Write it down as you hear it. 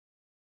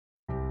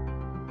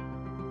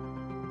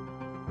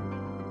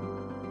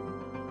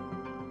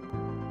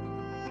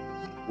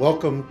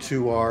Welcome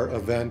to our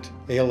event,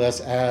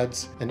 ALS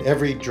Adds, an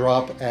Every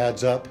Drop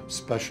Adds Up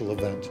special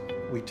event.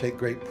 We take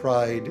great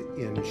pride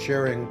in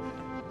sharing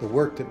the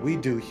work that we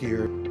do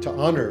here to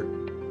honor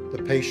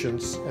the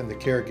patients and the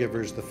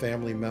caregivers, the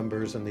family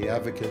members, and the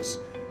advocates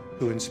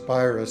who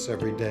inspire us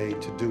every day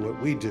to do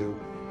what we do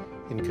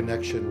in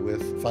connection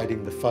with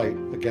fighting the fight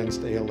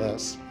against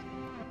ALS.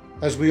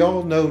 As we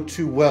all know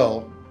too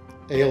well,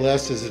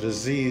 ALS is a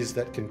disease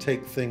that can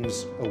take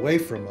things away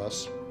from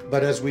us,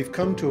 but as we've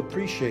come to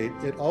appreciate,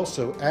 it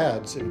also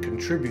adds and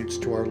contributes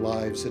to our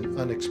lives in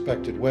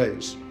unexpected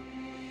ways.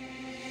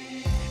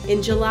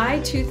 In July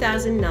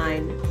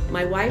 2009,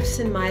 my wife's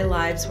and my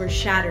lives were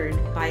shattered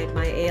by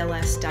my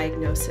ALS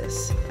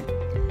diagnosis.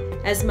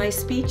 As my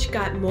speech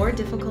got more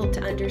difficult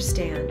to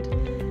understand,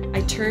 I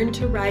turned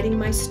to writing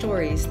my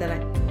stories that I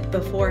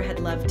before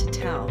had loved to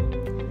tell.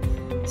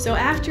 So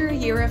after a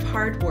year of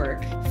hard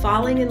work,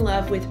 Falling in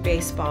Love with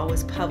Baseball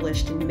was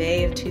published in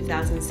May of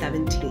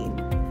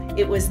 2017.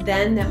 It was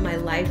then that my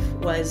life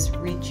was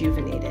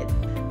rejuvenated.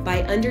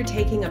 By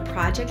undertaking a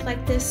project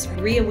like this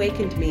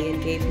reawakened me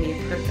and gave me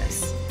a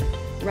purpose.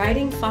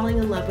 Writing Falling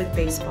in Love with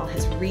Baseball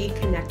has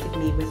reconnected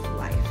me with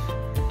life.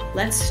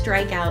 Let's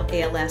strike out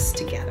ALS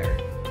together.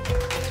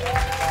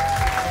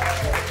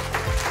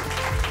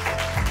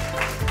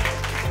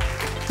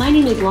 My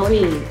name is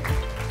Maureen.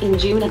 In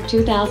June of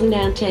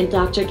 2010,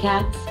 Dr.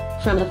 Katz,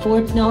 from the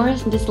Forbes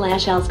Norris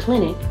 /Els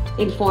Clinic,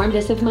 informed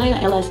us of my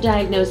ALS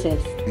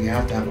diagnosis. You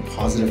have to have a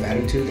positive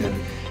attitude,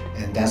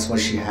 and that's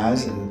what she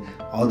has. And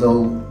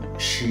although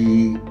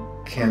she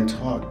can't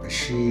talk, but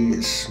she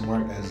is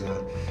smart as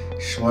a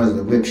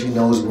whip. She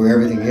knows where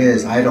everything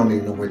is. I don't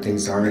even know where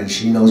things are, and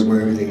she knows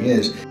where everything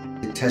is.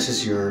 It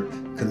tests your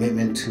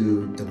commitment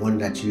to the one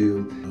that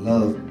you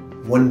love.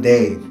 One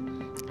day,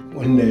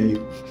 you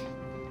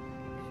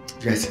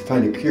guys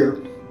find a cure.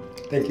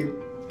 Thank you.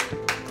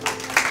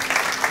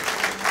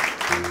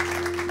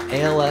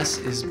 ALS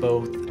is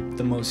both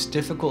the most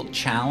difficult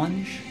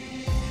challenge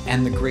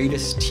and the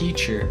greatest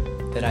teacher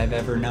that I've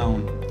ever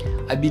known.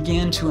 I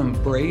began to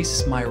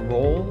embrace my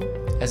role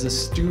as a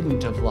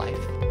student of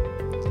life.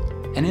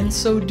 And in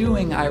so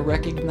doing, I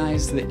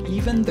recognized that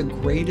even the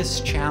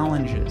greatest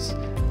challenges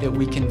that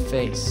we can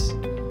face,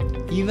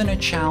 even a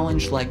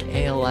challenge like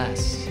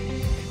ALS,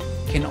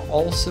 can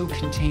also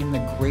contain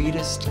the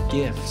greatest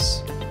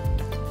gifts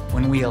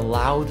when we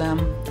allow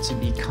them to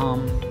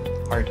become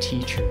our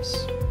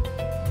teachers.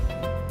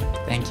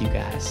 Thank you,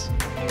 guys.